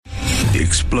The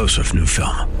explosive new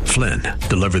film, Flynn,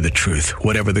 deliver the truth,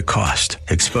 whatever the cost,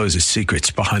 exposes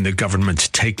secrets behind the government's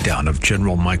takedown of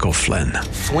General Michael Flynn.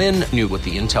 Flynn knew what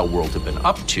the intel world had been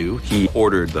up to. He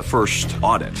ordered the first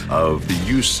audit of the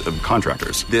use of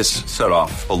contractors. This set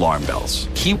off alarm bells.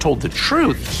 He told the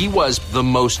truth. He was the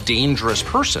most dangerous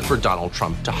person for Donald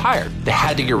Trump to hire. They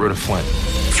had to get rid of Flynn.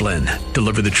 Flynn,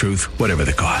 deliver the truth, whatever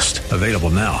the cost. Available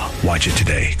now. Watch it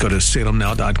today. Go to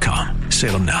salemnow.com.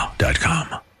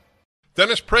 salemnow.com.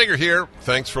 Dennis Prager here.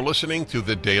 Thanks for listening to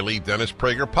the Daily Dennis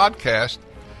Prager Podcast.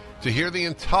 To hear the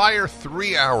entire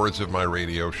 3 hours of my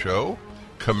radio show,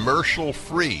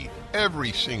 commercial-free,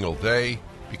 every single day,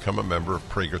 become a member of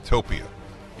Pragertopia.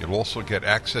 You'll also get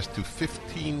access to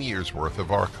 15 years' worth of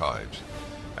archives,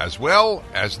 as well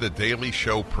as the daily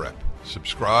show prep.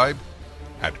 Subscribe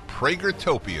at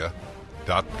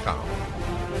pragertopia.com.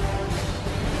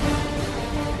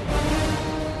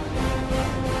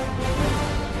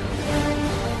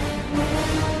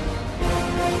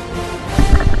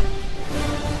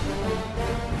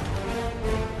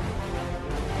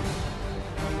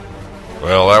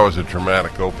 Well, that was a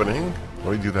dramatic opening.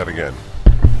 Let me do that again.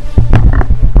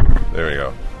 There we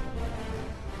go.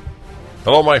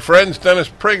 Hello, my friends. Dennis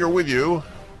Prager with you.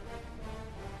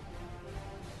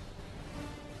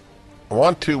 I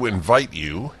want to invite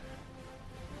you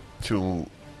to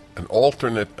an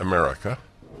alternate America,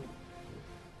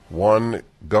 one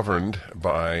governed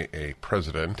by a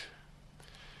president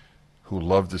who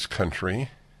loved his country,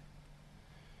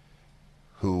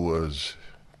 who was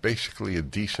basically a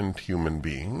decent human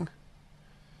being,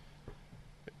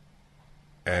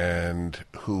 and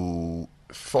who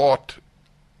thought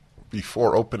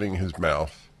before opening his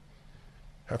mouth,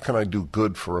 how can I do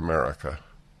good for America?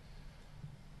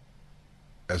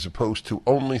 As opposed to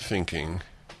only thinking,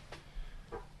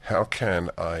 how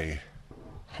can I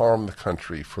harm the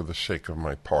country for the sake of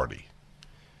my party?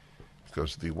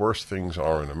 Because the worse things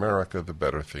are in America, the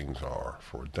better things are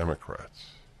for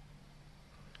Democrats.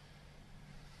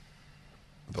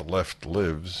 The left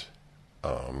lives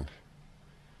on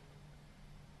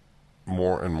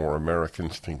more and more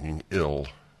Americans thinking ill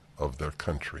of their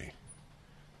country.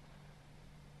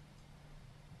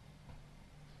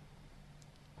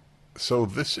 So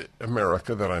this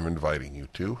America that I'm inviting you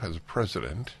to has a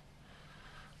president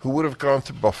who would have gone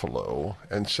to Buffalo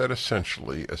and said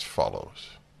essentially as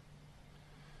follows: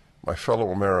 my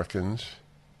fellow Americans,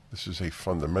 this is a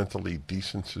fundamentally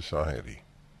decent society.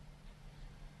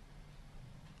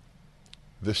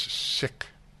 This sick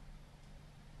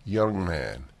young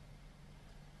man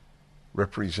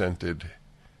represented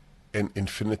an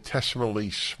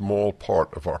infinitesimally small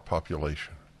part of our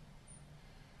population.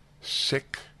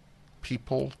 Sick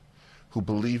people who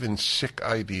believe in sick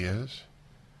ideas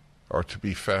are to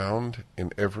be found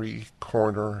in every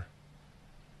corner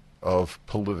of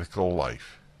political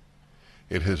life.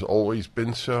 It has always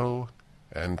been so,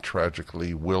 and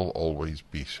tragically will always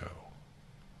be so.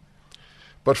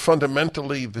 But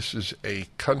fundamentally, this is a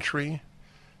country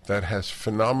that has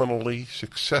phenomenally,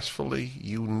 successfully,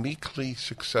 uniquely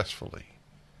successfully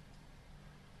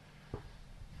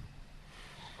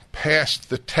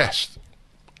passed the test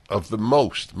of the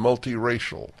most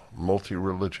multiracial,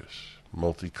 multi-religious,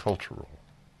 multicultural,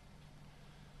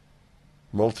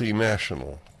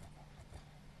 multinational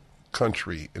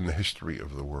country in the history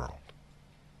of the world.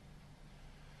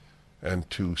 And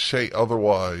to say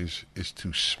otherwise is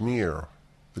to smear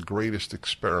the greatest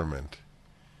experiment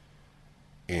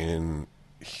in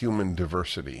human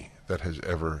diversity that has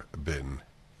ever been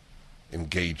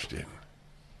engaged in.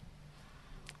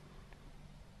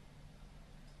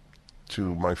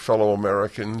 To my fellow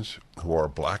Americans who are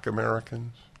black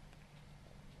Americans,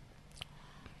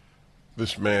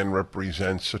 this man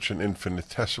represents such an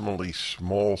infinitesimally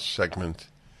small segment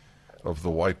of the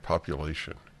white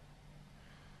population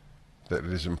that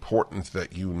it is important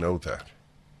that you know that.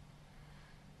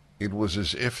 It was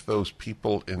as if those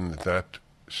people in that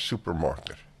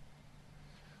supermarket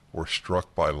were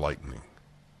struck by lightning.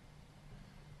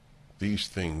 These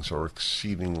things are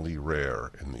exceedingly rare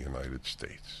in the United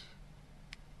States.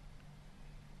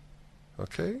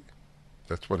 Okay?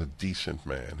 That's what a decent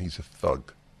man. He's a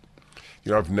thug.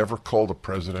 You know, I've never called a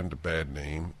president a bad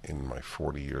name in my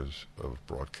 40 years of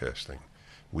broadcasting.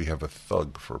 We have a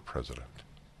thug for a president.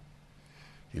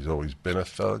 He's always been a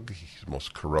thug. He's the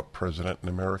most corrupt president in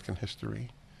American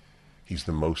history. He's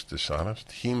the most dishonest.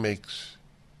 He makes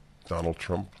Donald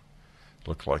Trump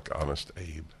look like Honest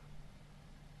Abe.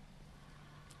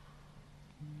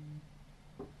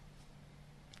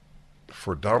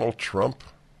 For Donald Trump,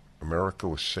 America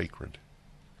was sacred.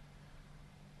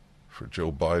 For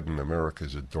Joe Biden, America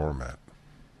is a doormat.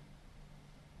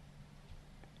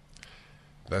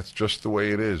 That's just the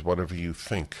way it is, whatever you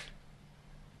think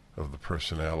of the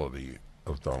personality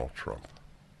of Donald Trump.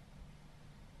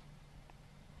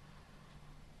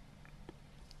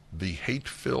 The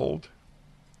hate-filled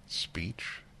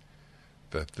speech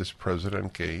that this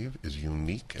president gave is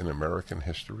unique in American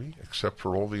history, except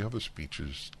for all the other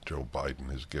speeches Joe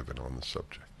Biden has given on the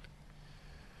subject.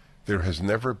 There has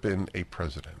never been a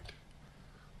president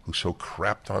who so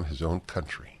crapped on his own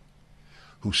country,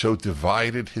 who so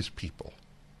divided his people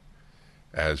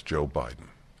as Joe Biden.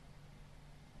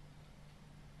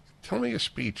 Tell me a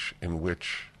speech in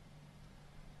which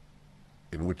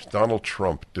Donald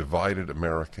Trump divided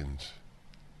Americans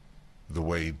the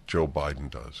way Joe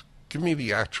Biden does. Give me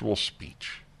the actual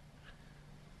speech.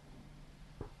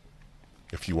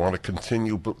 If you want to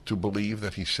continue to believe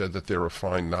that he said that there are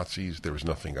fine Nazis, there is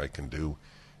nothing I can do.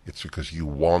 It's because you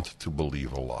want to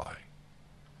believe a lie.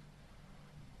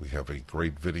 We have a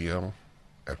great video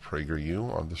at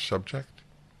PragerU on the subject.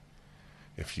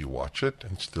 If you watch it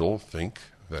and still think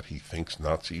that he thinks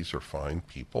Nazis are fine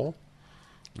people,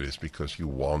 it is because you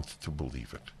want to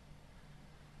believe it.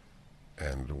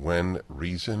 And when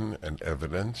reason and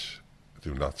evidence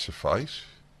do not suffice,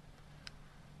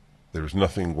 there is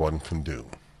nothing one can do.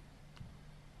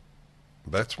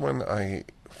 That's when I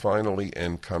finally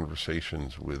end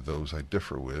conversations with those I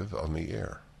differ with on the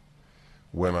air.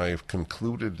 When I have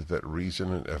concluded that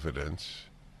reason and evidence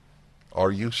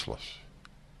are useless.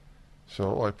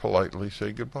 So I politely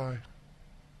say goodbye.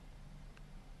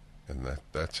 And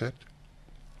that's it.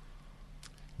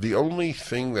 The only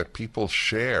thing that people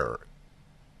share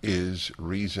is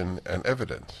reason and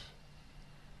evidence.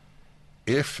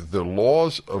 If the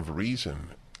laws of reason,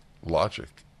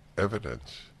 logic,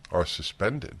 evidence are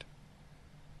suspended,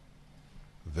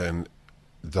 then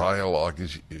dialogue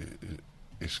is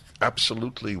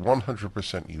absolutely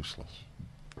 100% useless.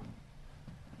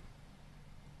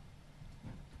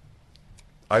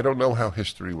 I don't know how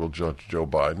history will judge Joe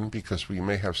Biden, because we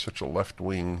may have such a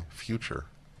left-wing future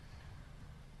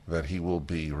that he will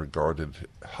be regarded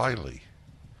highly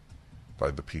by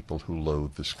the people who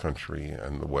loathe this country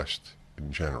and the West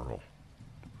in general.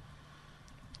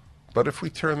 But if we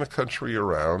turn the country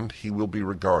around, he will be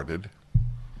regarded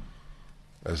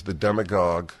as the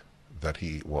demagogue that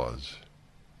he was,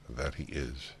 that he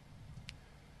is.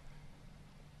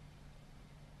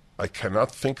 I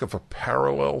cannot think of a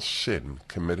parallel sin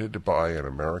committed by an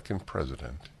American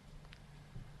president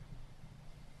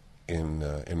in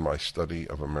my study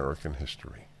of American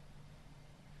history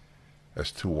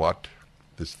as to what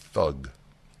this thug,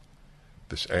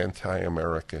 this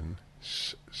anti-American,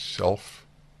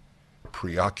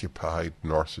 self-preoccupied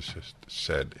narcissist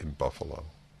said in Buffalo.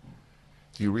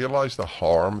 Do you realize the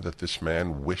harm that this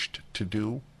man wished to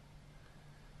do?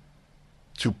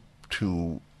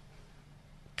 To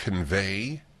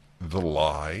convey the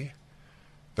lie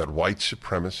that white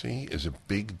supremacy is a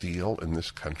big deal in this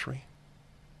country?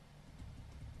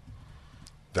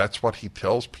 That's what he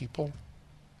tells people?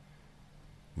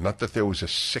 Not that there was a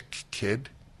sick kid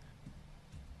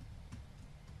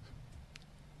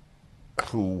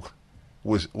who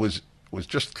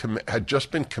had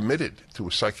just been committed to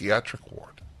a psychiatric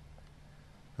ward,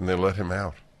 and they let him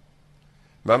out.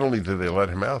 Not only did they let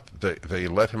him out, they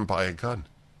let him buy a gun.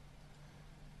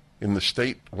 In the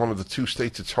state, one of the two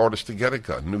states it's hardest to get a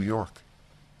gun, New York.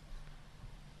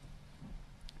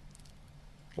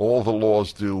 All the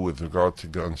laws do with regard to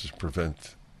guns is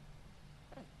prevent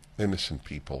innocent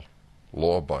people,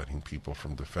 law-abiding people,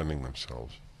 from defending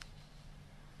themselves.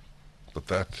 But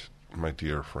that, my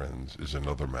dear friends, is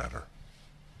another matter.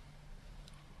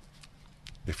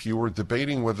 If you were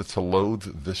debating whether to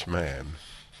loathe this man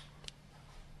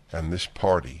and this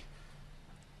party,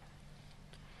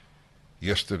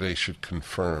 yesterday should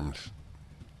confirm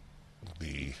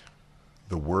the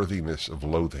worthiness of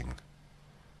loathing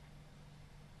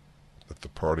that the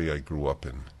party I grew up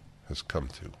in has come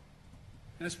to.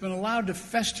 And it's been allowed to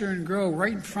fester and grow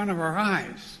right in front of our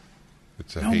eyes.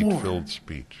 It's a hate-filled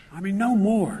speech. I mean, no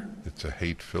more. It's a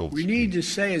hate-filled speech. We need to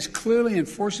say as clearly and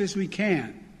forcefully as we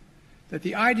can that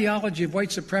the ideology of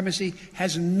white supremacy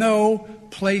has no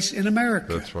place in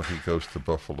America. That's what he goes to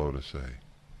Buffalo to say.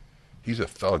 He's a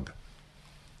thug.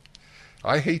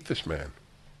 I hate this man.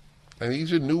 And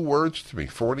these are new words to me.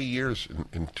 40 years.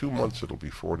 In 2 months, it'll be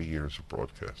 40 years of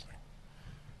broadcasting.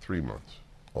 3 months.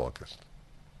 August.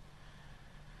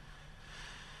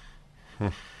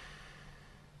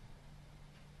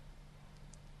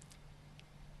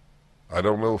 I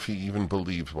don't know if he even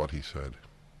believes what he said.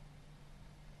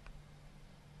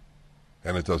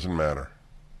 And it doesn't matter.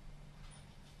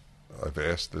 I've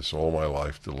asked this all my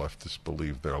life. Do leftists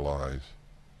believe their lies?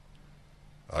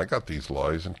 I got these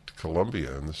lies in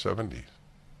Colombia in the 70s,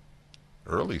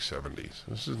 early 70s.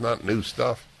 This is not new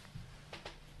stuff.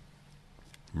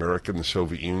 America and the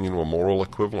Soviet Union were moral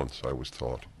equivalents, I was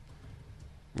taught.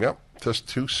 Yep, just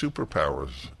two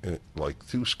superpowers, like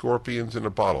two scorpions in a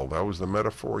bottle. That was the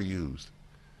metaphor used.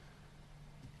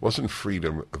 Wasn't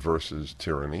freedom versus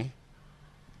tyranny.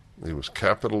 It was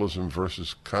capitalism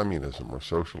versus communism or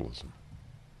socialism.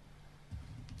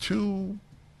 Two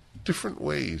different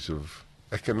ways of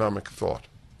economic thought.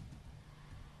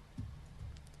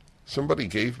 Somebody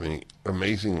gave me,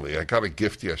 amazingly, I got a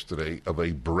gift yesterday of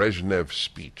a Brezhnev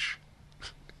speech.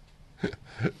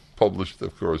 Published,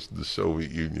 of course, in the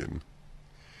Soviet Union.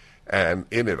 And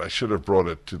in it, I should have brought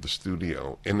it to the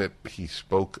studio. In it, he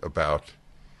spoke about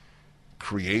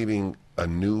creating a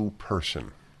new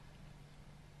person.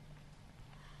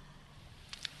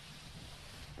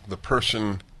 The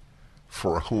person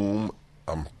for whom,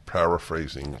 I'm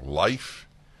paraphrasing, life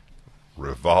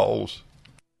revolves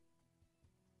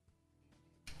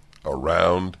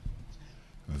around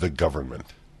the government.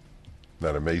 Isn't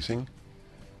that amazing?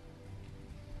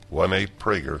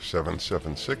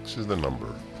 1-8-PRAGER-776 is the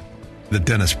number. The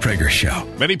Dennis Prager Show.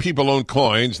 Many people own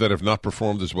coins that have not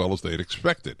performed as well as they'd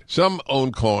expected. Some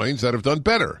own coins that have done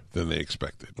better than they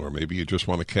expected. Or maybe you just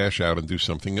want to cash out and do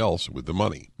something else with the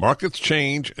money. Markets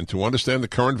change, and to understand the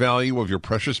current value of your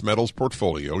precious metals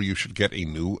portfolio, you should get a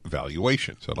new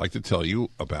valuation. So I'd like to tell you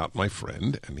about my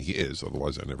friend, and he is,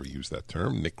 otherwise I never use that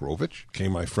term, Nick Rovich.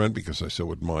 Became my friend because I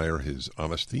so admire his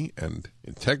honesty and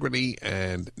integrity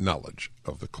and knowledge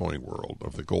of the coin world,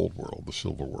 of the gold world, the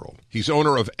silver world. He's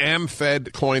owner of AmFed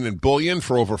Coin and Bullion.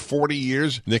 For over 40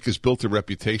 years, Nick has built a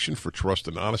reputation for trust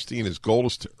and honesty, and his goal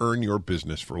is to earn your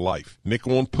business for life. Nick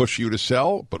won't push you to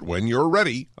sell, but when you're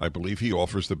ready, I believe he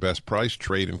offers the best price,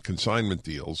 trade, and consignment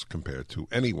deals compared to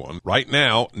anyone. Right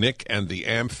now, Nick and the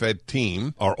AmFed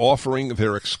team are offering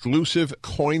their exclusive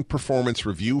coin performance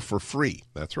review for free.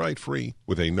 That's right, free,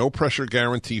 with a no-pressure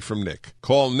guarantee from Nick.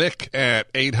 Call Nick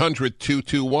at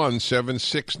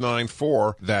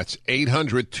 800-221-7694. That's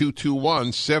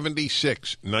 800-221-7694.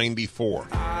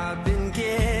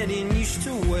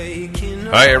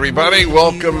 Hi, everybody.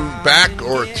 Welcome back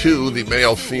or to the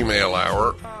Male-Female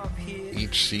Hour.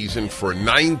 Each season for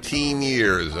 19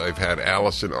 years, I've had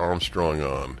Alison Armstrong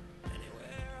on.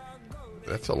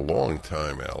 That's a long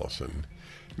time, Alison.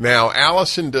 Now,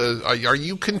 Alison, are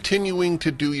you continuing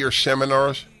to do your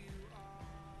seminars?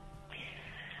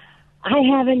 I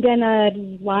haven't done a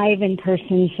live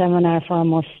in-person seminar for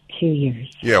almost 2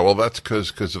 years. Yeah, well, that's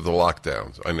because of the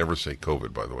lockdowns. I never say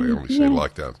COVID, by the way. I only say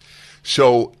lockdowns.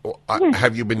 So,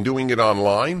 have you been doing it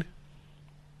online?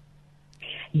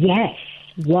 Yes,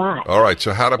 lots. All right.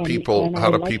 So, how do people? And I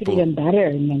like it even better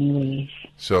in many ways.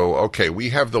 So, okay, we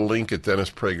have the link at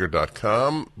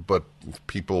DennisPrager.com, but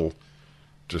people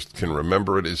just can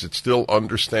remember it. Is it still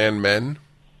Understand Men?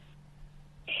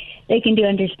 They can do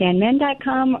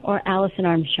understandmen.com or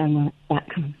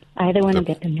AlisonArmstrong.com. Either one will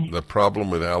get them there. The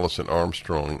problem with Alison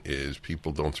Armstrong is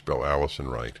people don't spell Alison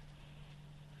right.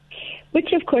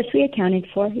 Which, of course, we accounted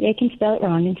for. They can spell it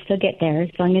wrong and still get there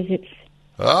as long as it's...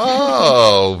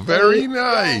 Oh, very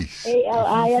nice.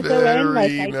 A-L-I-S-O-N.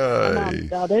 Very nice.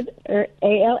 Spelled it, or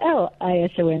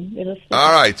A-L-L-I-S-O-N.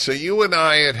 All right, so you and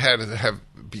I have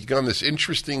begun this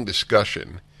interesting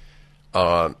discussion.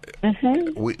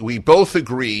 We both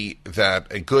agree that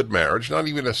a good marriage, not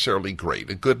even necessarily great,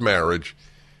 a good marriage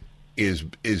is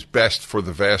best for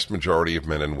the vast majority of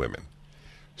men and women.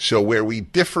 So where we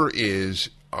differ is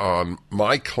on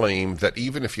my claim that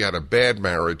even if you had a bad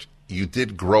marriage, you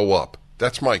did grow up.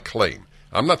 That's my claim.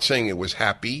 I'm not saying it was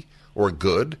happy or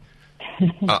good.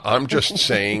 I'm just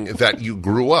saying that you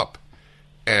grew up.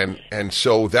 And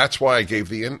so that's why I gave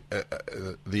the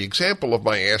example of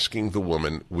my asking the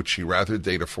woman, would she rather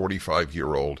date a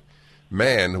 45-year-old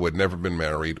man who had never been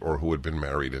married or who had been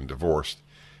married and divorced?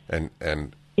 And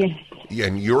yes.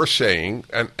 And you're saying,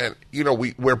 and you know,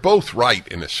 we're both right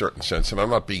in a certain sense. And I'm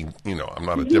not being, I'm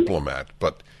not a diplomat,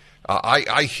 but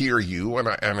I hear you, and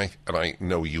I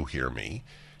know you hear me.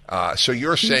 So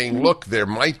you're saying, look, there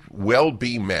might well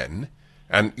be men,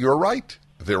 and you're right.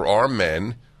 There are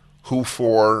men who,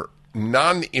 for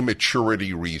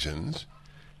non-immaturity reasons,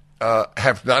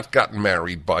 have not gotten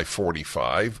married by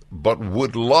 45, but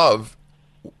would love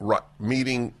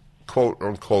meeting,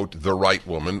 quote-unquote, the right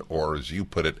woman, or as you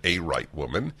put it, a right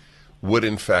woman, would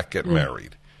in fact get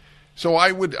married. So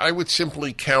I would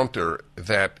simply counter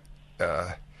that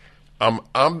I'm,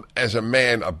 as a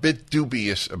man, a bit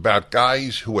dubious about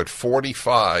guys who at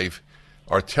 45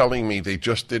 are telling me they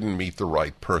just didn't meet the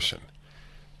right person.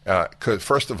 Because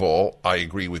first of all, I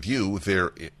agree with you.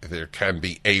 There can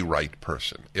be a right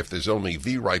person. If there's only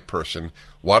the right person,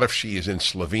 what if she is in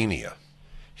Slovenia?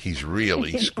 He's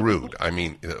really screwed. I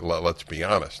mean, let's be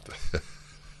honest.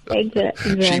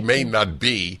 Exactly. She may not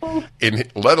be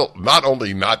not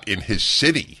only not in his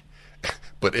city,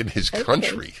 but in his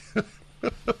country.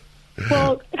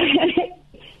 Well,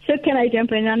 so can I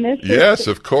jump in on this? Yes,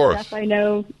 of course. Stuff I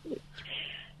know.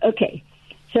 Okay.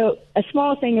 So a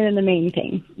small thing and then the main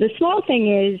thing. The small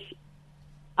thing is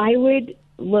I would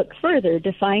look further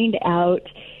to find out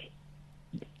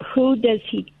who does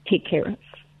he take care of.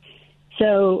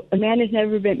 So a man has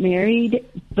never been married,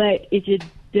 but is a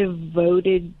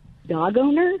devoted dog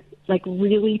owner, like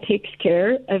really takes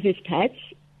care of his pets.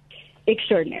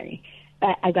 Extraordinary.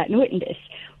 I've gotten to witness.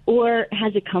 Or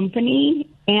has a company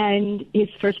and his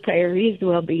first priority is the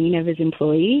well-being of his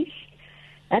employees.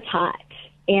 That's hot.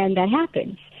 And that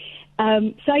happens.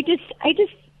 So I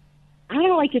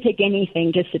don't like to take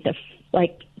anything just at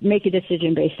make a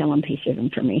decision based on one piece of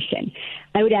information.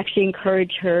 I would actually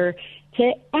encourage her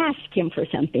to ask him for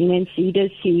something and see,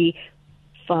 does he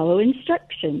follow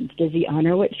instructions? Does he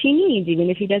honor what she needs, even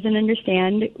if he doesn't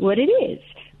understand what it is,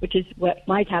 which is what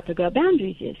my topic about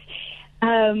boundaries is.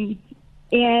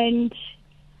 And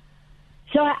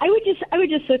so I would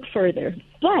just look further.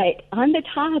 But on the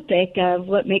topic of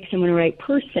what makes someone a right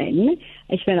person,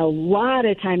 I spent a lot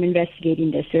of time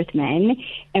investigating this with men,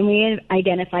 and we have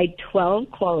identified 12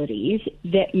 qualities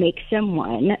that make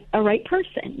someone a right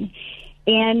person.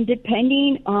 And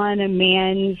depending on a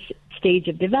man's stage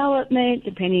of development,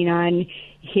 depending on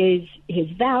his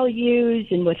values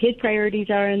and what his priorities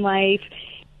are in life,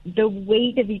 the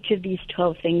weight of each of these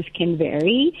 12 things can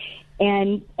vary.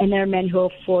 And there are men who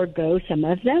will forego some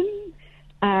of them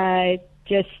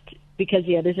just because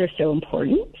the others are so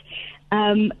important.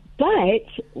 But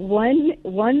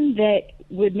one that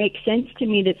would make sense to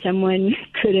me that someone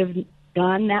could have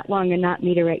gone that long and not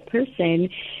meet a right person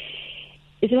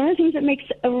is one of the things that makes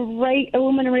a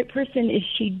woman a right person is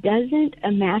she doesn't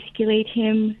emasculate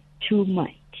him too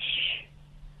much.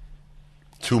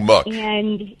 Too much.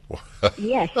 And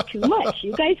yes, too much.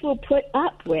 You guys will put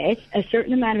up with a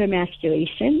certain amount of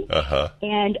emasculation,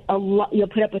 and you'll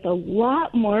put up with a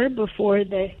lot more before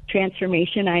the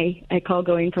transformation I call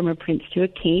going from a prince to a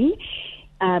king.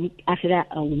 After that,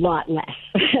 a lot less,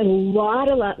 a lot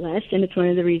less, and it's one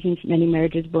of the reasons many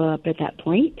marriages blow up at that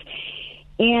point.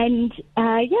 And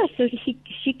so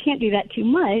she can't do that too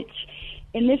much,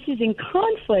 and this is in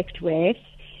conflict with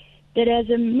that as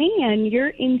a man, your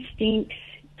instincts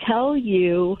tell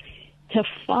you to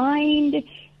find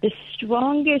the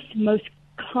strongest, most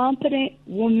competent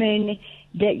woman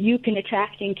that you can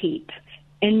attract and keep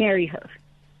and marry her.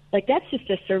 Like, that's just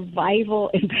a survival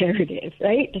imperative,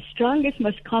 right? The strongest,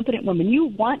 most competent woman. You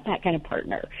want that kind of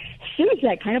partner. Sue's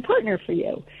that kind of partner for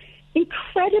you.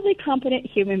 Incredibly competent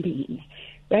human being,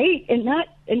 right? And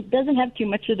doesn't have too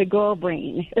much of the girl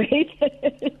brain, right?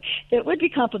 That would be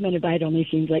complemented by it only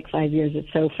seems like 5 years.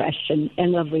 It's so fresh and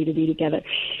lovely to be together.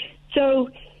 So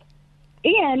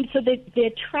the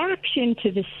attraction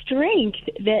to the strength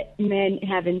that men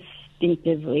have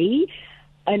instinctively,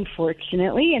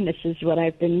 unfortunately, and this is what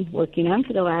I've been working on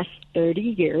for the last 30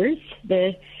 years,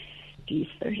 the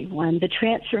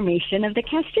transformation of the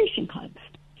castration club.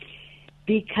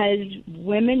 Because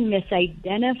women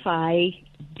misidentify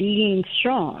being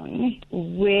strong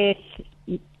with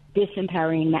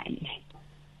disempowering men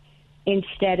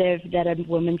instead of that a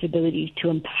woman's ability to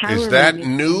empower. Is that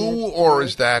new or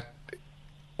is that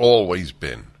always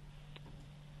been?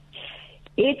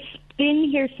 It's been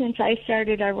here since I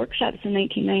started our workshops in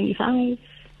 1995.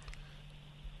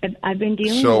 I've been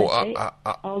dealing with it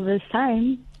all this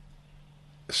time.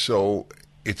 So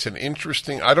it's an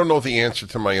interesting, I don't know the answer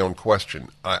to my own question.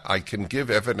 I can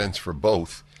give evidence for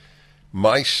both.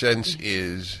 My sense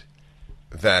is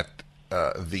that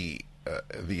the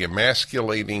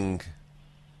emasculating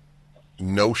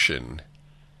notion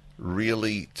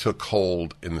really took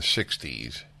hold in the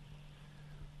 60s,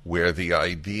 where the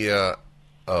idea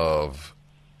of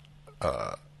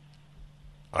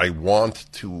I want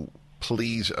to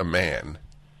please a man,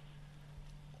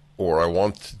 or I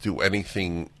want to do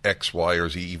anything X, Y, or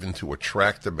Z, even to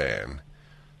attract a man,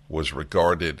 was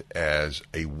regarded as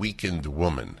a weakened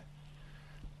woman.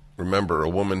 Remember, a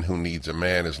woman who needs a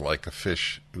man is like a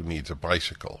fish who needs a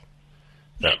bicycle.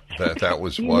 That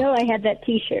was what... You know I had that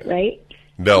T-shirt, right?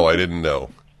 No, I didn't know.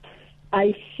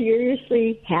 I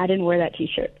seriously had and wore that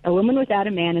T-shirt. A woman without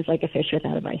a man is like a fish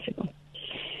without a bicycle.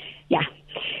 Yeah.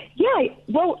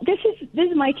 Well, this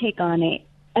is my take on it.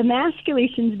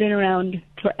 Emasculation's been around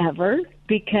forever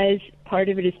because part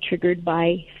of it is triggered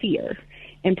by fear.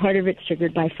 and part of it's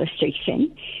triggered by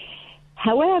frustration.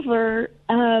 However,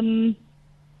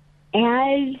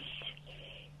 as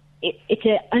it's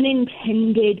an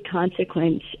unintended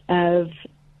consequence of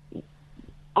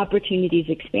opportunities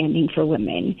expanding for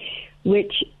women,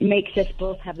 which makes us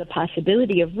both have the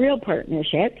possibility of real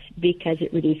partnerships because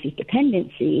it reduces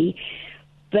dependency,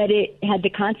 but it had the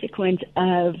consequence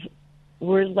of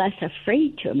we're less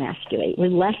afraid to emasculate. We're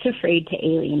less afraid to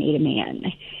alienate a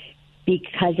man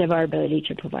because of our ability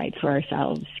to provide for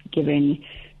ourselves, given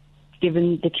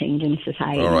the change in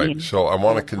society. All right, so I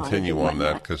want to continue on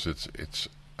that because it's.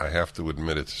 I have to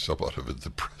admit it's somewhat of a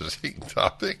depressing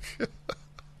topic.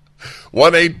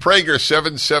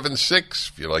 1-8-PRAGER-776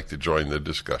 if you'd like to join the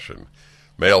discussion.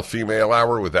 Male-Female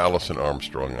Hour with Allison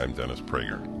Armstrong. I'm Dennis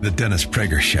Prager. The Dennis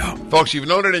Prager Show. Folks, you've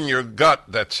known it in your gut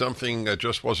that something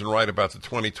just wasn't right about the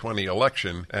 2020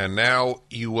 election, and now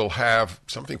you will have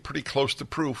something pretty close to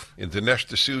proof. In Dinesh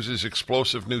D'Souza's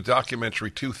explosive new documentary,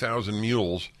 2,000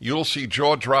 Mules, you'll see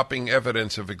jaw-dropping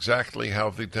evidence of exactly how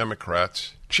the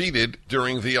Democrats cheated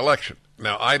during the election.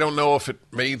 Now, I don't know if it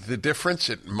made the difference.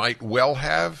 It might well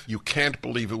have. You can't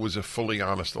believe it was a fully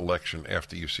honest election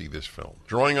after you see this film.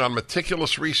 Drawing on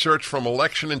meticulous research from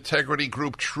election integrity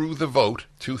group True the Vote,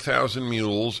 2,000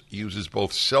 Mules uses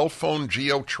both cell phone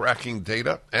geo-tracking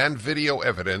data and video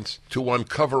evidence to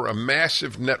uncover a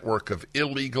massive network of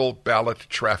illegal ballot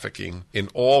trafficking in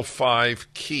all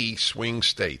 5 key swing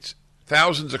states.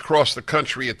 Thousands across the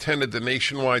country attended the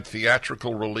nationwide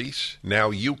theatrical release. Now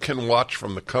you can watch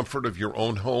from the comfort of your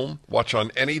own home, watch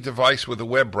on any device with a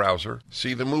web browser,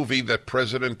 see the movie that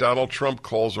President Donald Trump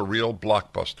calls a real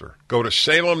blockbuster. Go to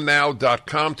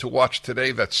salemnow.com to watch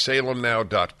today. That's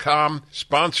salemnow.com,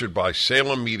 sponsored by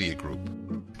Salem Media Group.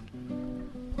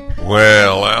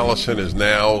 Well, Allison is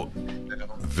now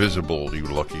visible, you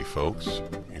lucky folks.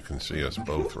 You can see us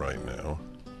both right now.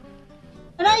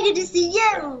 And I get to see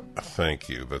you. Thank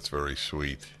you. That's very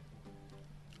sweet.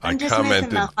 I'm just missing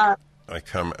the hug.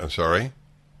 I'm sorry?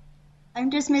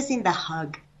 I'm just missing the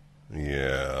hug.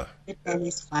 Yeah. The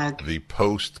Dennis hug. The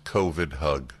post-COVID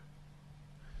hug.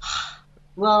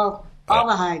 Well, all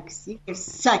the hugs. You give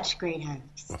such great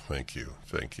hugs. Well, thank you.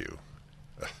 Thank you.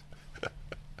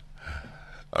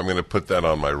 I'm going to put that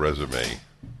on my resume.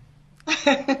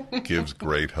 Gives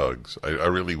great hugs. I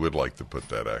really would like to put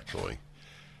that, actually.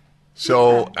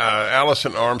 So,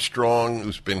 Allison Armstrong,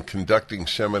 who's been conducting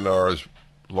seminars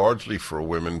largely for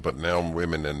women, but now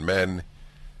women and men,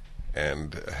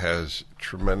 and has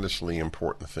tremendously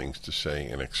important things to say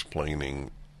in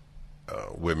explaining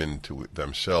women to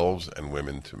themselves and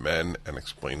women to men, and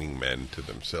explaining men to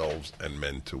themselves and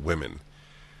men to women.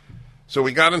 So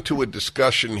we got into a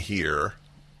discussion here,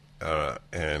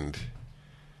 and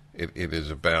it is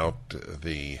about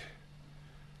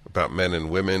about men and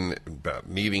women, about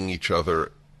needing each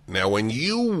other. Now, when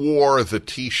you wore the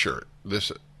T-shirt,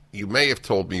 this, you may have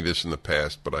told me this in the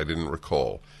past, but I didn't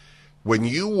recall. When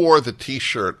you wore the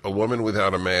T-shirt, "A woman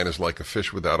without a man is like a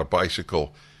fish without a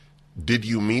bicycle," did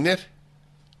you mean it?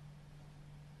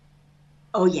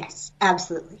 Oh, yes,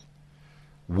 absolutely.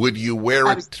 Would you wear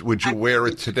it? Would you wear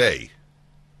it today?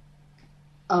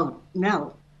 Oh,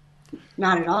 no,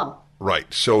 not at all.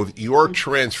 Right. So your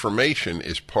transformation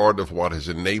is part of what has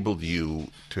enabled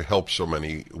you to help so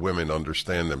many women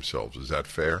understand themselves. Is that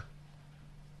fair?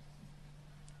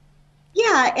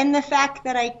 Yeah, and the fact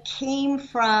that I came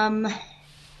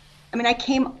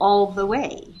all the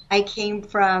way. I came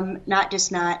from not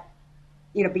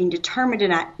being determined to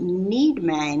not need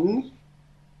men.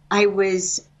 I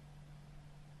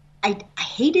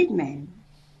hated men.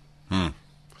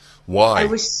 Why?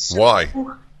 Why?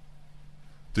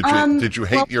 Did you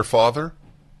hate your father?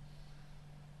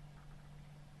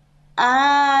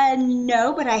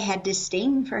 No, but I had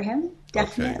disdain for him,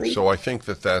 definitely. Okay. So I think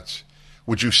that's,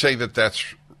 would you say that that's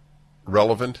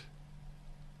relevant?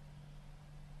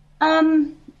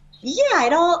 Yeah,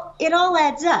 it all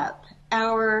adds up.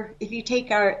 If you take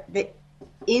the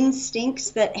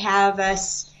instincts that have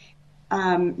us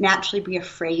naturally be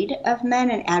afraid of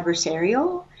men and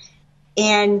adversarial,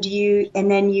 and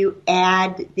then you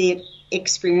add the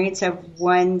experience of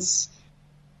one's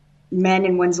men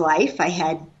in one's life. I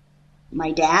had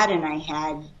my dad and I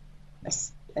had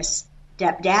a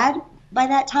stepdad by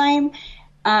that time,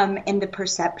 and the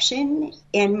perception,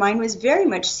 and mine was very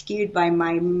much skewed by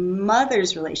my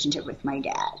mother's relationship with my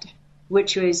dad,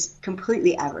 which was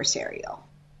completely adversarial.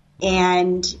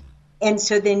 And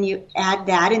so then you add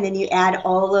that, and then you add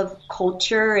all of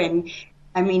culture, and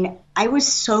I was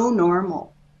so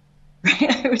normal,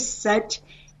 right? I was such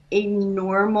a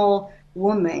normal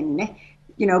woman,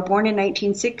 born in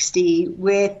 1960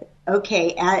 with,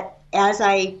 as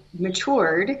I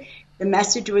matured, the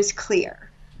message was clear.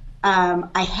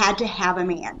 I had to have a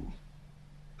man.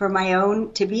 For my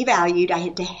own, to be valued, I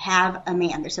had to have a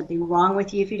man. There's something wrong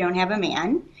with you if you don't have a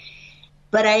man.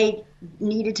 But I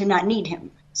needed to not need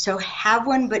him. So have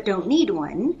one, but don't need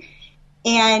one.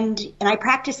 And I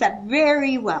practiced that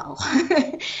very well.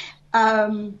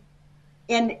 And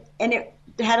it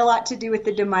had a lot to do with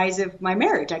the demise of my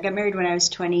marriage. I got married when I was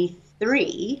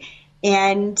 23.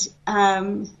 And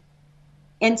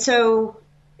so,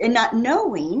 and not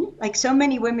knowing, like so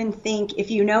many women think,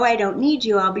 if you know I don't need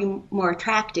you, I'll be more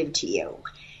attractive to you.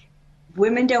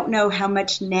 Women don't know how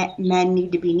much men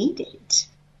need to be needed.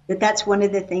 That's one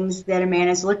of the things that a man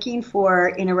is looking for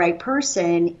in a right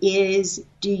person is,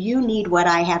 do you need what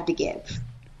I have to give?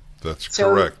 That's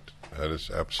correct. That is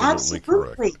absolutely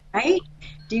correct. Right?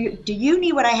 Do you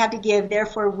need what I have to give?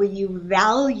 Therefore, will you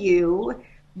value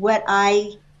what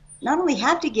I not only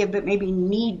have to give, but maybe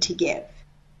need to give?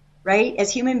 Right?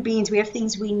 As human beings, we have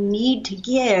things we need to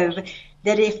give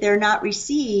that if they're not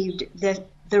received, the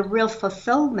real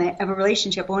fulfillment of a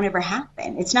relationship won't ever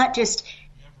happen. It's not just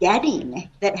getting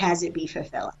that has it be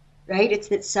fulfilling, right? It's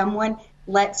that someone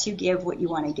lets you give what you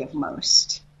want to give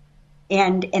most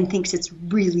and thinks it's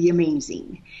really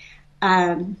amazing.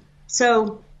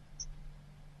 So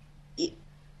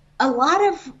a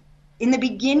lot of, in the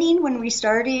beginning when we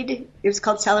started, it was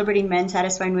called Celebrating Men,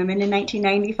 Satisfying Women in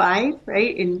 1995,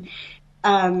 right? And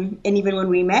even when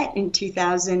we met in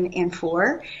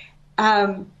 2004.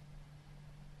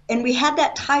 And we had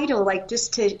that title, like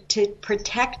just to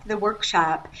protect the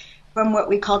workshop from what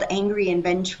we called angry and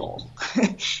vengeful,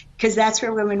 because that's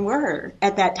where women were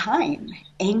at that time,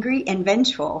 angry and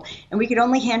vengeful. And we could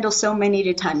only handle so many at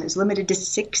a time. It was limited to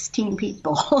 16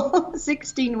 people,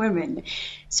 16 women.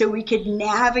 So we could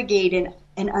navigate and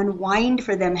unwind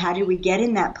for them. How do we get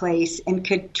in that place, and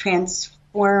could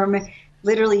transform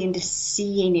literally into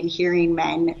seeing and hearing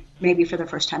men maybe for the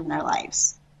first time in their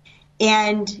lives.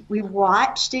 And we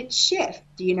watched it shift,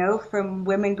 from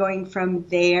women going from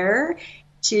there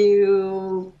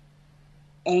to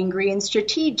angry and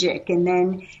strategic. And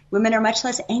then women are much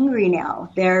less angry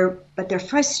now. But they're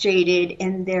frustrated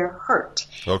and they're hurt.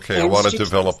 Okay, I want to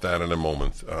develop that in a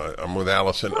moment. I'm with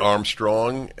Allison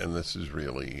Armstrong, and this is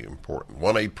really important.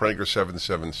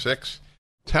 1-800-PRAGER-776.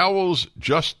 Towels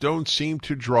just don't seem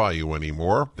to dry you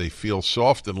anymore. They feel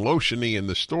soft and lotiony in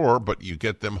the store, but you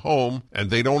get them home and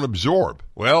they don't absorb.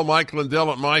 Well, Mike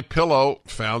Lindell at MyPillow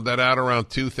found that out around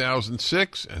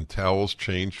 2006, and towels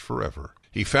changed forever.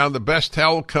 He found the best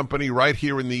towel company right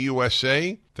here in the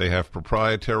USA. They have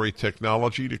proprietary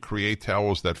technology to create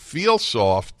towels that feel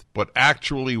soft but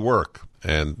actually work,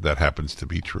 and that happens to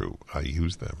be true. I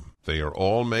use them. They are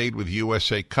all made with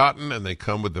USA cotton, and they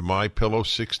come with the MyPillow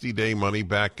 60-day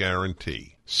money-back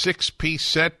guarantee. 6-piece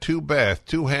set, 2 bath,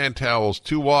 2 hand towels,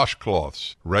 2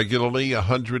 washcloths. Regularly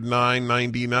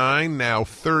 $109.99, now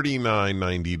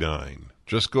 $39.99.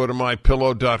 Just go to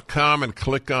MyPillow.com and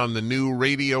click on the new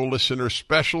radio listener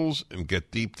specials and get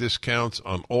deep discounts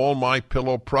on all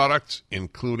MyPillow products,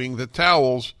 including the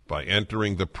towels, by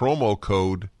entering the promo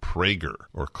code Prager,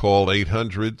 or call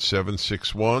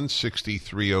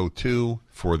 800-761-6302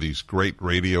 for these great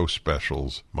radio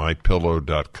specials.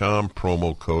 MyPillow.com,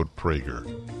 promo code Prager.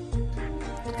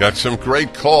 Got some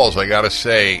great calls, I got to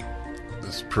say.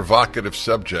 This provocative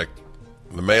subject,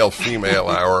 the male-female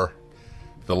hour.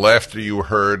 The laughter you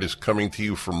heard is coming to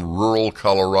you from rural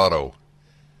Colorado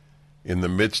in the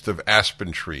midst of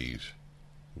aspen trees.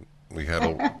 We had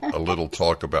a little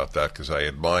talk about that because I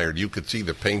admired. You could see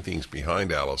the paintings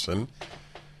behind Allison.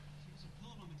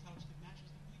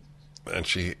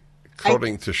 And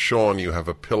according to Sean, you have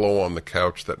a pillow on the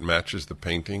couch that matches the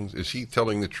paintings. Is he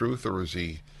telling the truth, or is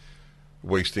he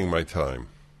wasting my time?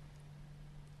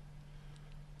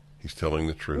 He's telling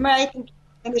the truth. I think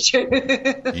the truth.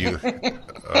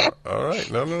 All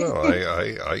right. No.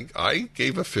 I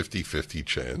gave a 50-50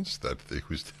 chance that he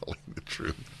was telling the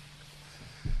truth.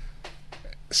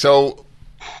 So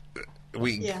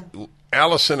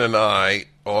Allison and I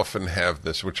often have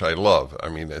this, which I love. I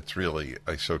mean, it's really,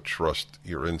 I so trust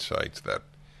your insights that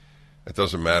it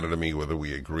doesn't matter to me whether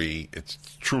we agree. It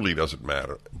truly doesn't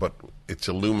matter, but it's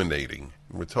illuminating.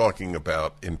 We're talking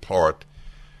about, in part,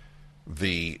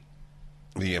 the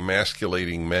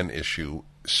emasculating men issue.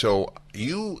 So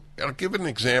I'll give an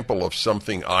example of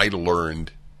something I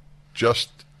learned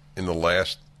just in the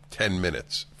last 10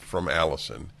 minutes from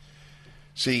Allison.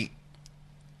 See,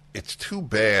 it's too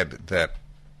bad that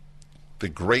the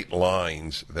great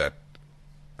lines that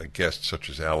a guest such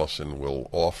as Allison will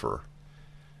offer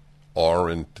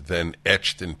aren't then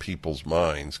etched in people's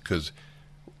minds, because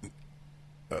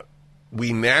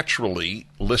we naturally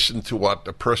listen to what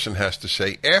a person has to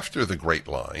say after the great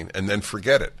line and then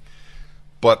forget it.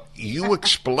 But you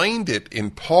explained it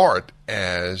in part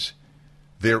as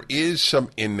there is some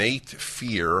innate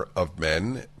fear of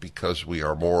men because we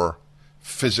are more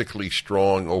physically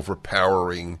strong,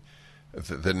 overpowering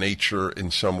the nature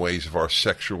in some ways of our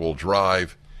sexual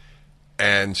drive.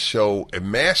 And so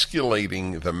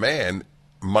emasculating the man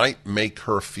might make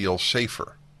her feel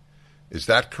safer. Is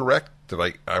that correct?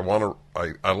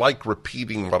 I like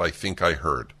repeating what I think I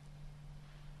heard.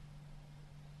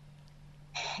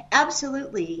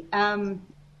 Absolutely.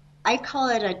 I call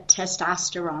it a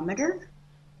testosterometer.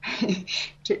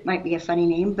 It might be a funny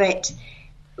name, but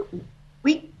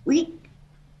we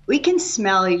can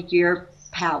smell your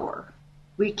power.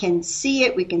 We can see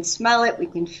it, we can smell it, we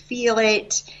can feel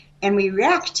it, and we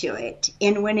react to it.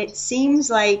 And when it seems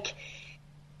like,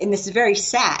 and this is very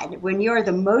sad, when you're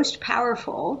the most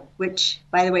powerful, which,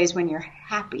 by the way, is when you're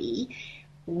happy,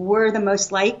 we're the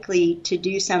most likely to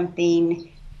do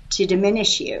something to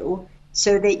diminish you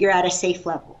so that you're at a safe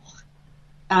level.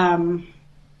 That's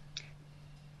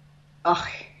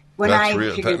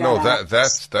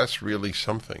really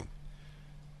something.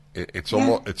 It's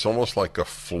almost like a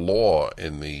flaw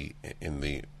in the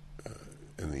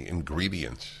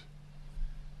ingredients.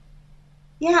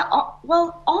 Yeah,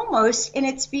 well, almost, and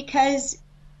it's because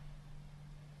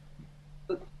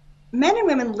men and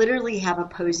women literally have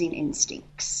opposing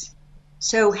instincts.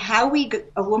 So how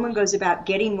a woman goes about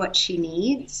getting what she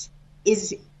needs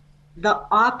is the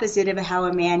opposite of how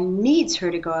a man needs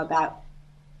her to go about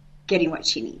getting what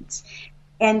she needs.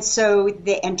 And so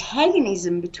the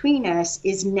antagonism between us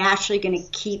is naturally going to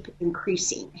keep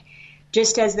increasing,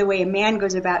 just as the way a man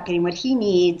goes about getting what he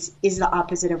needs is the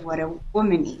opposite of what a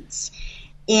woman needs.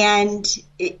 And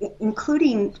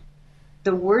including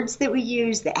the words that we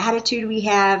use, the attitude we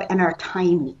have, and our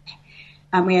timing.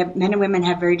 Men and women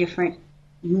have very different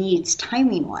needs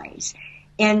timing-wise.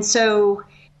 And so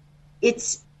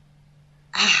it's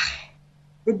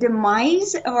the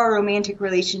demise of our romantic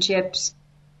relationships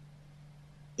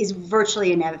is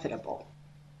virtually inevitable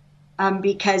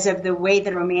because of the way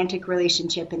the romantic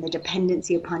relationship and the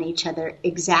dependency upon each other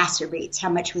exacerbates how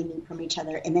much we need from each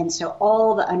other. And then so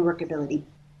all the unworkability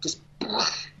just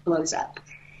blows up.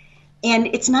 And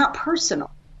it's not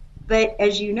personal. But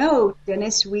as you know,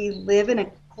 Dennis, we live in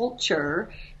a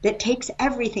culture that takes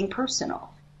everything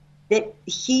personal. That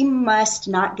he must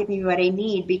not give me what I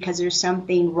need because there's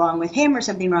something wrong with him or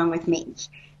something wrong with me.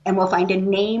 And we'll find a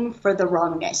name for the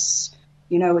wrongness.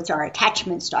 You know, it's our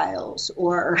attachment styles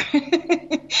or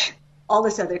all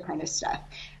this other kind of stuff.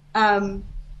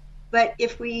 But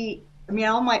if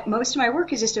most of my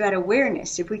work is just about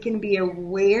awareness. If we can be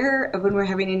aware of when we're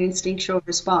having an instinctual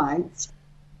response,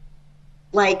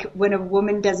 like when a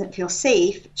woman doesn't feel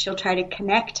safe, she'll try to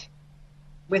connect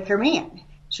with her man.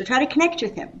 She'll try to connect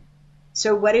with him.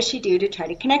 So what does she do to try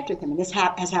to connect with him? And this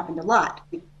has happened a lot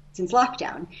since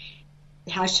lockdown.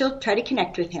 How she'll try to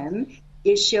connect with him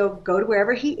is she'll go to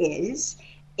wherever he is,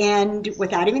 and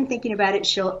without even thinking about it,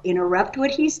 she'll interrupt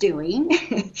what he's doing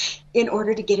in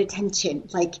order to get attention,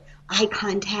 like eye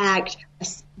contact,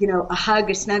 a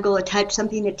hug, a snuggle, a touch,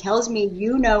 something that tells me,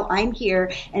 I'm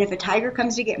here, and if a tiger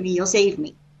comes to get me, you'll save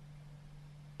me.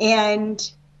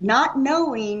 And not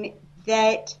knowing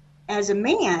that as a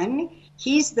man,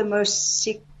 he's the most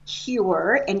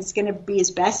secure and is going to be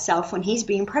his best self when he's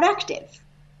being productive.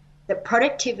 That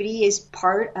productivity is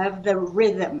part of the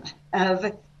rhythm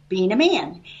of being a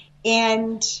man.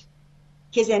 And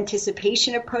his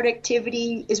anticipation of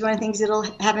productivity is one of the things that'll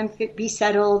have him be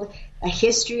settled. A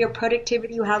history of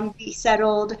productivity will have him be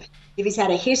settled. If he's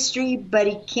had a history but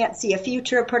he can't see a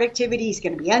future of productivity, he's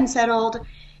going to be unsettled.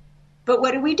 But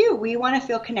what do? We want to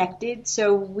feel connected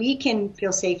so we can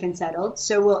feel safe and settled.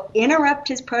 So we'll interrupt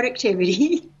his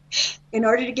productivity in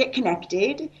order to get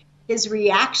connected. His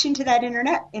reaction to that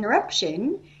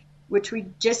interruption, which we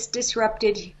just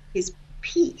disrupted his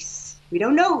peace. We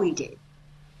don't know we did.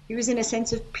 He was in a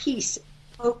sense of peace,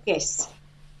 focus,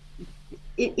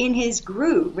 in his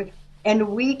groove. And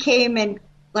we came and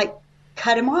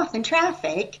cut him off in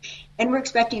traffic, and we're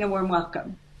expecting a warm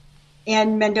welcome.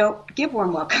 And men don't give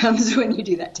warm welcomes when you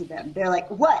do that to them. They're like,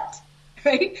 what?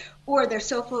 Right? Or they're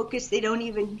so focused they don't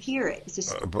even hear it. It's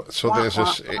just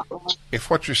if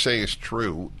what you say is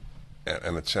true,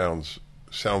 and it sounds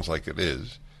like it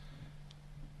is,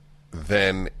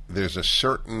 then there's a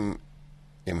certain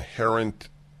inherent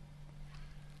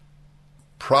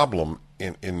problem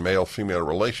in male-female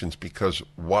relations, because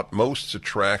what most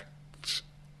attracts,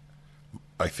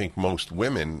 I think, most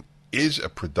women is a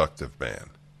productive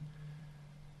man.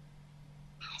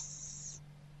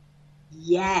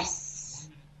 Yes.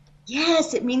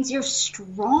 Yes, it means you're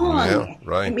strong. Yeah,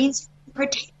 right. It means you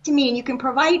protect me and you can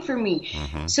provide for me.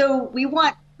 Mm-hmm. So we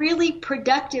want really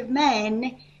productive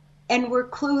men, and we're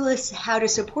clueless how to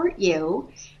support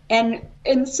you. And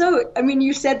so, I mean,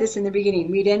 you said this in the beginning.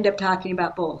 We'd end up talking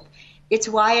about both. It's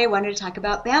why I wanted to talk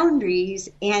about boundaries.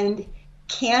 And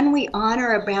can we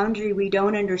honor a boundary we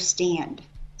don't understand?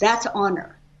 That's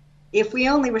honor. If we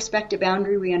only respect a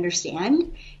boundary we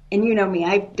understand, and you know me,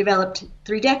 I've developed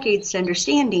 3 decades to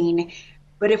understanding,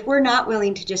 but if we're not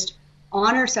willing to just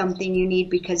honor something you need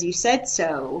because you said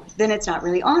so, then it's not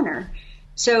really honor.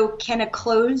 So can a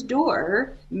closed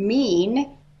door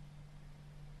mean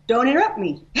don't interrupt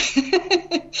me?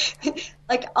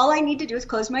 Like, all I need to do is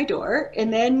close my door,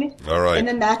 and then, all right. And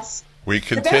then that's we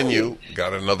continue.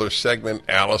 Got another segment.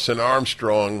 Allison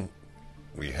Armstrong.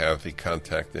 We have the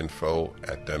contact info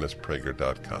at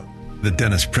DennisPrager.com. The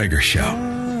Dennis Prager Show.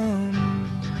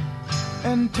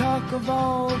 And talk of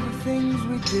all the things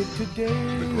we did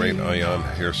today. The great Ayaan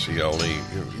Hirsi Ali.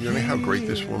 You know how great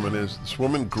this woman is? This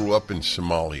woman grew up in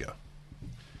Somalia.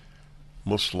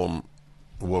 Muslim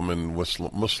woman,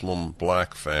 Muslim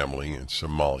black family in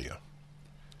Somalia.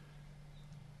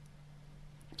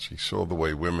 She saw the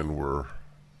way women were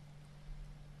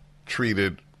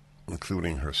treated,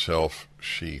 including herself.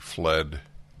 She fled.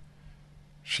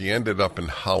 She ended up in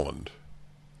Holland.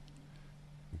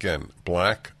 Again,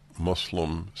 black,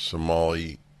 Muslim,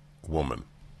 Somali woman.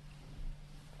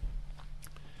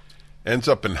 Ends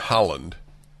up in Holland.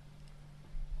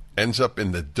 Ends up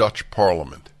in the Dutch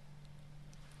Parliament.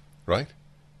 Right?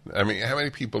 I mean, how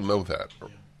many people know that?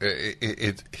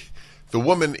 The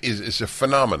woman is a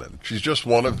phenomenon. She's just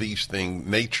one of these things.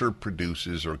 Nature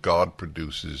produces, or God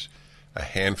produces, a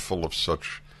handful of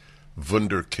such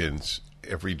wunderkinds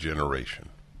every generation.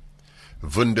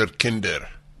 Wunderkinder.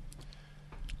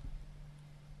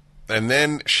 And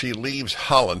then she leaves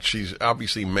Holland. She's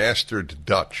obviously mastered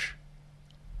Dutch.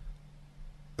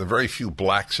 There are very few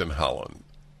blacks in Holland,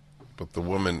 but the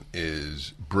woman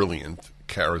is brilliant,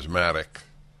 charismatic,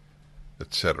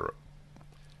 etc.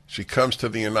 She comes to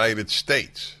the United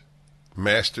States,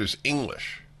 masters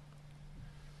English,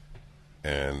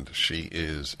 and she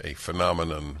is a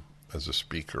phenomenon as a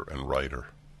speaker and writer.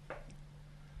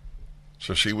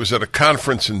 So she was at a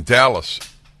conference in Dallas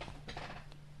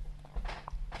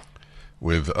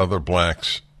with other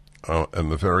blacks on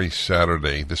the very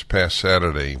Saturday, this past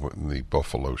Saturday, in the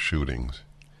Buffalo shootings.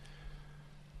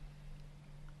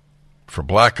 For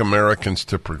black Americans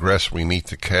to progress, we need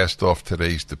to cast off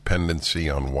today's dependency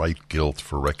on white guilt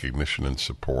for recognition and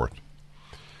support.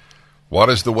 What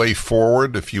is the way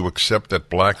forward if you accept that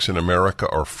blacks in America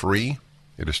are free?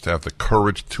 It is to have the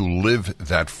courage to live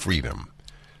that freedom.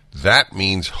 That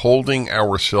means holding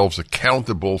ourselves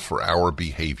accountable for our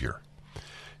behavior.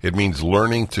 It means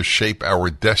learning to shape our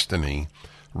destiny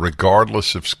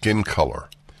regardless of skin color.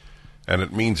 And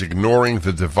it means ignoring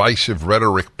the divisive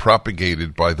rhetoric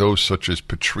propagated by those such as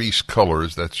Patrisse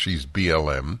Cullors, that's she's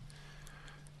BLM,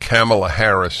 Kamala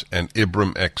Harris, and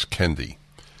Ibram X. Kendi.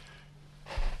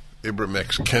 Ibram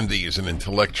X. Kendi is an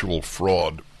intellectual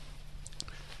fraud.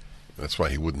 That's why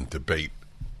he wouldn't debate,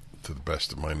 to the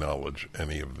best of my knowledge,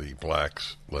 any of the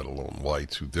blacks, let alone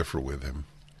whites, who differ with him.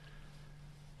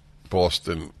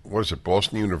 Boston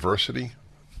University?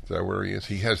 Is that where he is?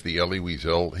 He has the Elie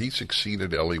Wiesel. He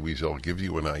succeeded Elie Wiesel. Give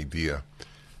you an idea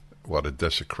what a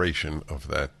desecration of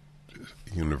that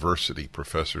university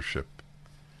professorship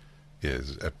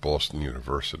is at Boston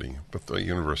University. But the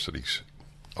universities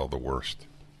are the worst.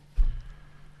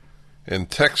 In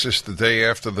Texas, the day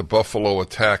after the Buffalo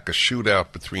attack, a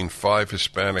shootout between 5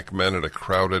 Hispanic men at a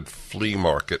crowded flea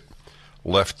market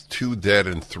left 2 dead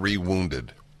and 3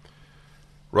 wounded.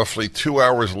 Roughly 2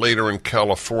 hours later in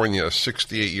California, a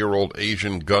 68-year-old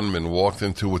Asian gunman walked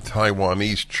into a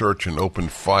Taiwanese church and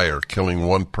opened fire, killing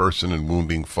 1 person and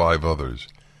wounding 5 others.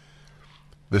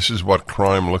 This is what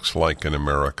crime looks like in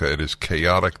America. It is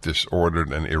chaotic,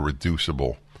 disordered, and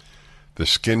irreducible. The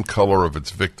skin color of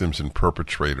its victims and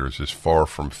perpetrators is far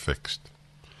from fixed.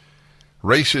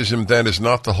 Racism, then, is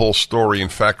not the whole story. In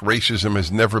fact, racism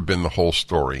has never been the whole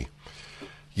story.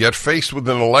 Yet faced with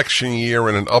an election year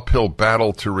and an uphill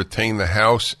battle to retain the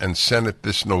House and Senate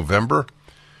this November,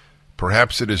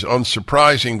 perhaps it is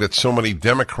unsurprising that so many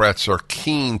Democrats are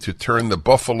keen to turn the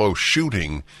Buffalo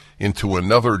shooting into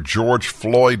another George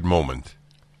Floyd moment.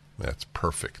 That's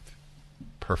perfect.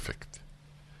 Perfect.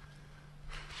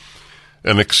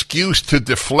 An excuse to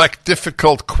deflect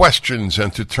difficult questions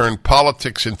and to turn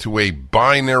politics into a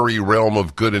binary realm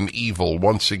of good and evil.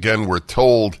 Once again, we're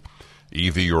told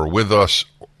either you're with us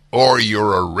or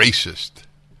you're a racist.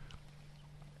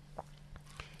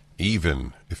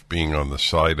 Even if being on the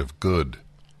side of good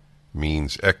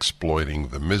means exploiting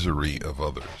the misery of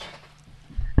others.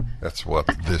 That's what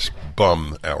this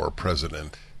bum, our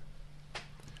president,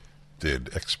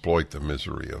 did. Exploit the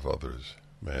misery of others.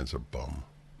 Man's a bum.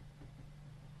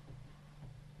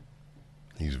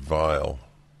 He's vile.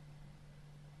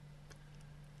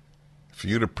 If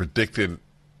you'd have predicted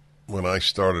when I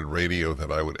started radio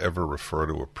that I would ever refer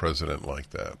to a president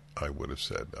like that, I would have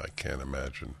said, I can't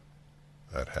imagine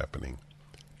that happening.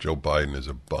 Joe Biden is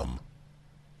a bum.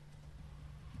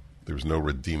 There's no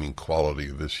redeeming quality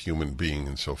of this human being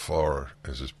insofar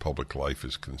as his public life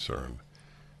is concerned.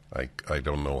 I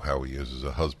don't know how he is as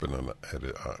a husband,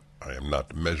 and I am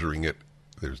not measuring it.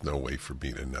 There's no way for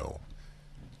me to know.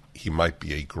 He might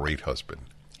be a great husband.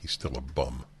 He's still a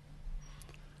bum.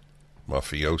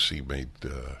 Mafiosi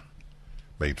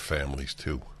made families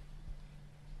too.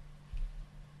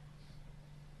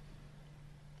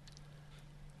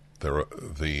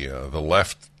 The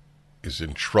left is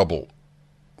in trouble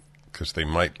because they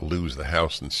might lose the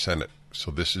House and Senate. So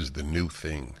this is the new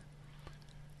thing.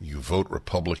 You vote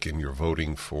Republican, you're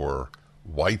voting for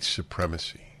white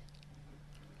supremacy.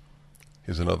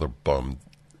 Here's another bum.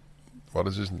 What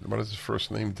is his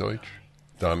first name? Deutsch?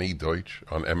 Donnie Deutsch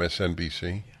on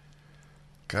MSNBC.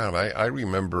 God, I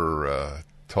remember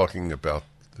talking about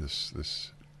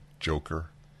this joker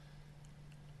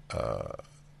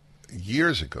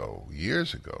years ago.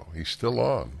 He's still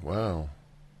on. Wow.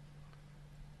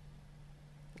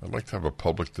 I'd like to have a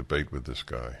public debate with this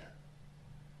guy.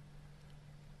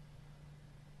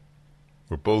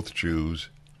 We're both Jews.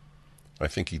 I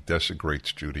think he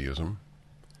desecrates Judaism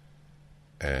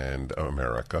and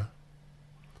America.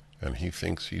 And he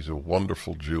thinks he's a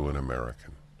wonderful Jew and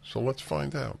American. So let's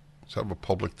find out. Let's have a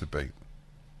public debate.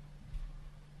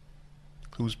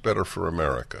 Who's better for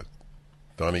America?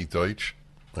 Donnie Deutsch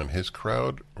and his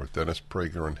crowd, or Dennis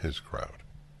Prager and his crowd?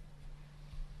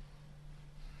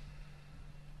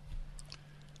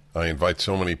 I invite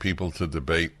so many people to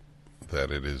debate that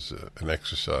it is an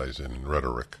exercise in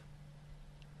rhetoric.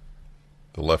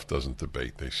 The left doesn't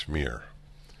debate, they smear.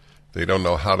 They don't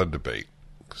know how to debate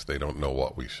because they don't know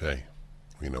what we say.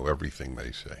 We know everything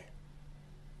they say.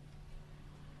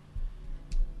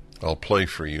 I'll play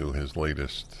for you his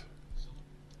latest,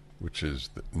 which is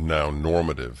now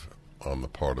normative on the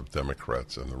part of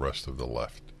Democrats and the rest of the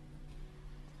left.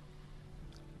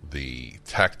 The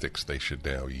tactics they should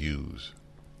now use,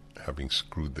 having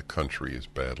screwed the country as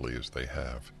badly as they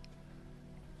have,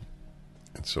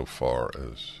 insofar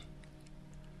as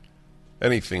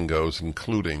anything goes,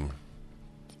 including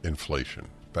inflation.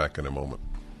 Back in a moment.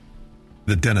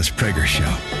 The Dennis Prager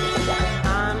Show.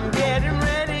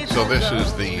 So this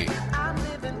is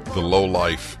the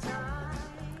low-life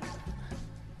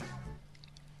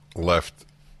left,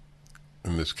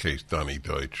 in this case, Donnie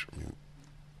Deutsch.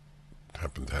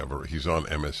 Happened to have her. He's on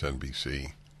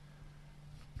MSNBC,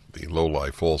 the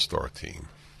low-life all-star team.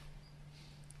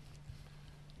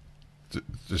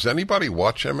 Does anybody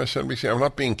watch MSNBC? I'm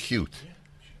not being cute.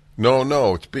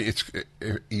 No.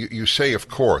 You say, of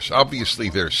course. Obviously,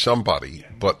 there's somebody,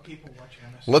 but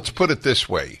let's put it this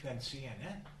way.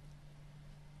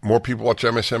 More people watch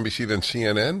MSNBC than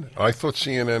CNN? I thought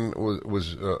CNN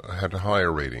had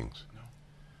higher ratings. No.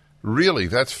 Really?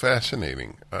 That's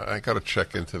fascinating. I got to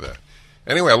check into that.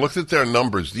 Anyway, I looked at their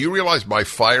numbers. Do you realize my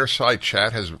Fireside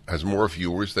Chat has more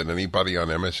viewers than anybody on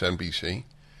MSNBC?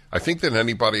 I think than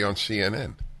anybody on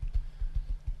CNN.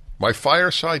 My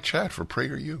Fireside Chat for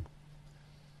PragerU.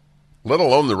 Let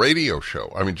alone the radio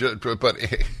show. I mean, but...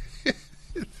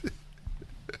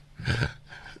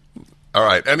 All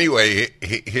right. Anyway,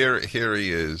 here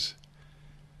he is.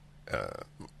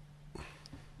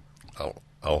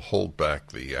 I'll hold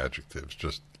back the adjectives.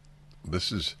 Just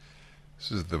this is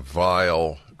the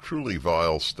vile, truly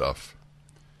vile stuff.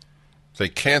 They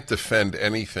can't defend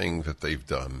anything that they've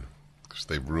done because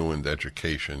they've ruined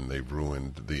education, they've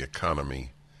ruined the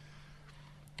economy,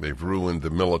 they've ruined the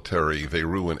military, they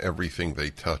ruin everything they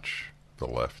touch. The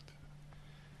left.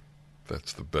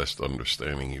 That's the best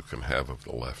understanding you can have of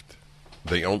the left.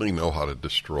 They only know how to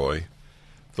destroy.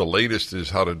 The latest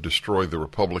is how to destroy the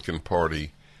Republican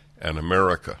Party and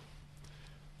America.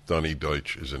 Donnie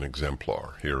Deutsch is an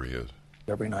exemplar. Here he is.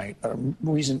 Every night. A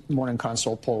recent Morning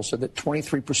Consult poll said that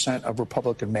 23% of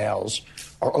Republican males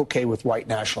are okay with white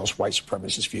nationalist, white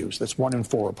supremacist views. That's 1 in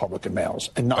 4 Republican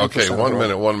males. And 9% okay,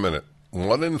 1 minute.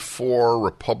 1 in 4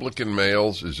 Republican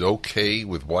males is okay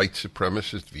with white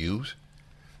supremacist views?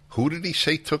 Who did he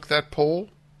say took that poll?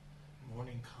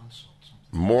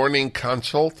 Morning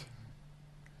Consult?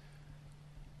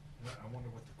 I wonder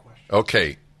what the question is.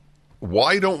 Okay.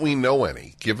 why don't we know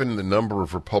any, given the number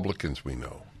of Republicans we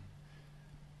know?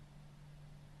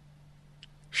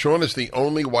 Sean is the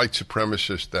only white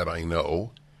supremacist that I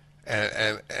know,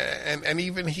 and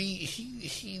even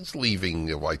he's leaving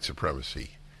the white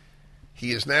supremacy.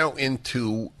 He is now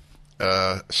into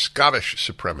Scottish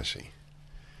supremacy.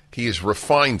 He has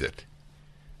refined it.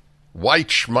 White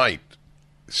schmite,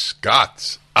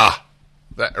 Scots.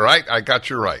 That right? I got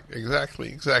you right.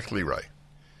 Exactly right.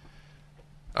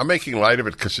 I'm making light of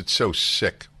it because it's so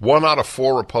sick. 1 out of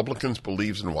 4 Republicans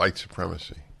believes in white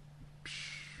supremacy.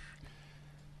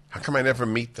 How come I never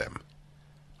meet them?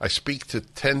 I speak to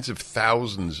tens of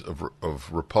thousands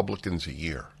of Republicans a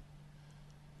year.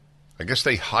 I guess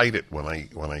they hide it when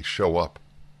I show up.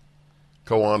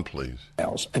 Go on, please.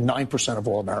 And 9% of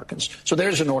all Americans. So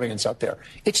there's an audience out there.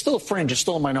 It's still a fringe. It's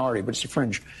still a minority, but it's a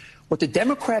fringe. What the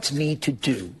Democrats need to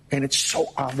do, and it's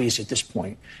so obvious at this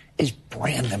point, is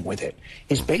brand them with it.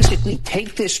 Is basically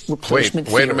take this replacement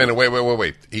theory. Wait a minute.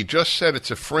 Wait. He just said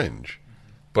it's a fringe,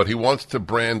 but he wants to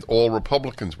brand all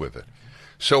Republicans with it.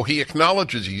 So he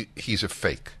acknowledges he's a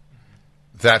fake,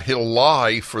 that he'll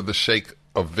lie for the sake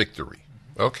of victory.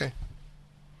 Okay.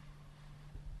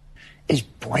 Is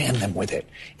brand them with it.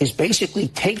 Is basically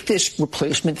take this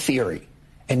replacement theory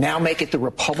and now make it the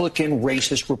Republican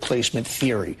racist replacement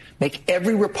theory. Make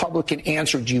every Republican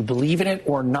answer, do you believe in it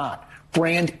or not?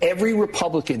 Brand every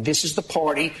Republican. This is the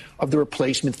party of the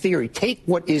replacement theory. Take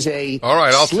what is a all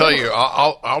right. I'll sliver. tell you.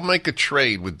 I'll make a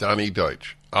trade with Donnie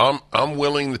Deutsch. I'm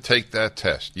willing to take that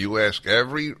test. You ask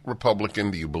every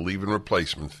Republican, do you believe in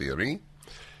replacement theory?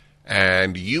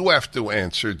 And you have to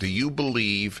answer, do you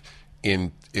believe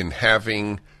in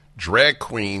having drag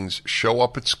queens show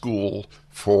up at school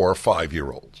for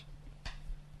 5-year-olds?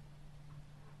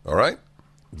 All right?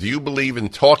 Do you believe in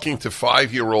talking to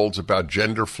 5-year-olds about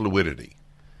gender fluidity?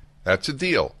 That's a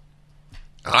deal.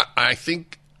 I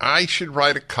think I should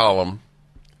write a column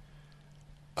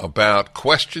about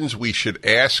questions we should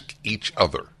ask each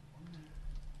other.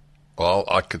 Well,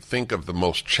 I could think of the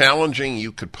most challenging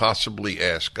you could possibly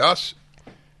ask us,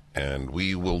 and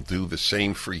we will do the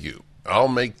same for you. I'll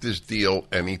make this deal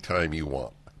anytime you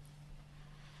want.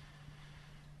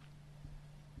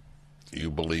 Do you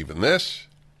believe in this?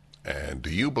 And do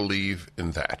you believe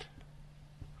in that?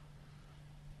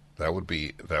 That would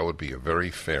be a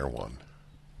very fair one.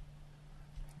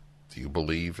 Do you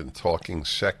believe in talking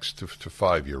sex to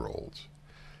 5-year-olds,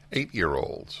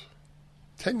 8-year-olds,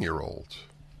 10-year-olds?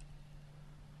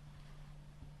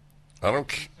 I don't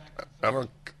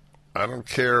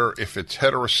care if it's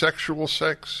heterosexual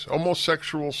sex,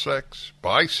 homosexual sex,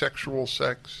 bisexual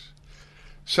sex,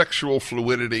 sexual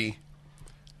fluidity.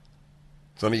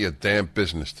 It's none of your damn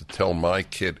business to tell my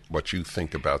kid what you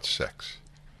think about sex.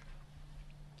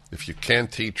 If you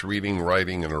can't teach reading,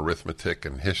 writing, and arithmetic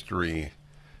and history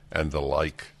and the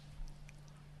like,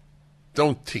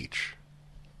 don't teach.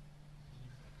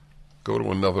 Go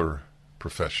to another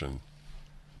profession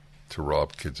to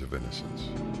rob kids of innocence.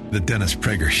 The Dennis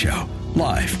Prager Show,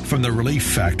 live from the Relief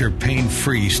Factor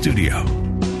Pain-Free Studio.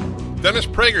 Dennis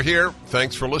Prager here.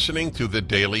 Thanks for listening to the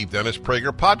Daily Dennis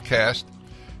Prager Podcast.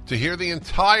 To hear the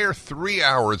entire 3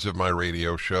 hours of my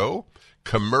radio show,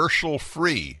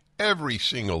 commercial-free, every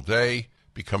single day,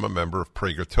 become a member of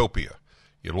Pragertopia.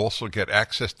 You'll also get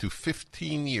access to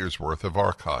 15 years' worth of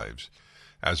archives,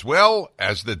 as well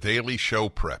as the daily show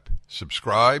prep.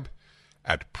 Subscribe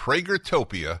at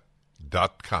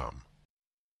Pragertopia.com.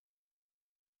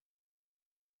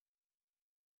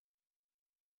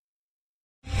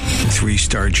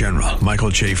 3-star General Michael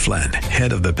J. Flynn,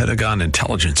 head of the Pentagon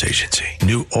Intelligence Agency,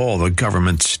 knew all the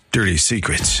government's dirty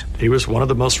secrets. He was one of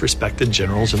the most respected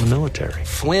generals in the military.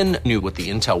 Flynn knew what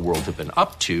the intel world had been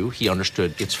up to. He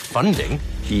understood its funding.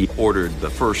 He ordered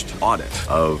the first audit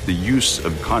of the use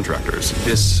of contractors.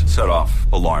 This set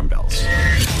off alarm bells.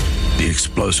 The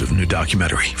explosive new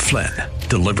documentary, Flynn,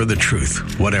 Deliver the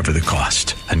Truth, Whatever the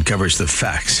Cost, uncovers the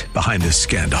facts behind this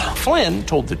scandal. Flynn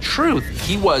told the truth.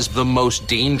 He was the most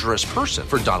dangerous person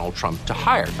for Donald Trump to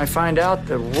hire. I find out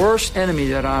the worst enemy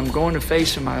that I'm going to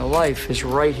face in my life is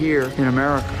right here in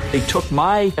America. They took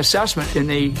my assessment and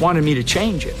they wanted me to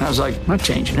change it. And I was like, I'm not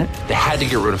changing it. They had to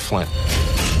get rid of Flynn.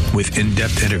 With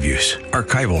in-depth interviews,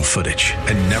 archival footage,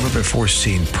 and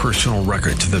never-before-seen personal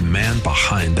records of the man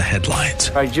behind the headlines.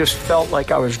 I just felt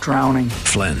like I was drowning.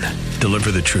 Flynn,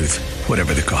 Deliver the Truth,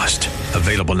 Whatever the Cost.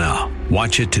 Available now.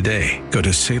 Watch it today. Go to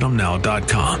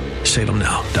salemnow.com.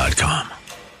 salemnow.com.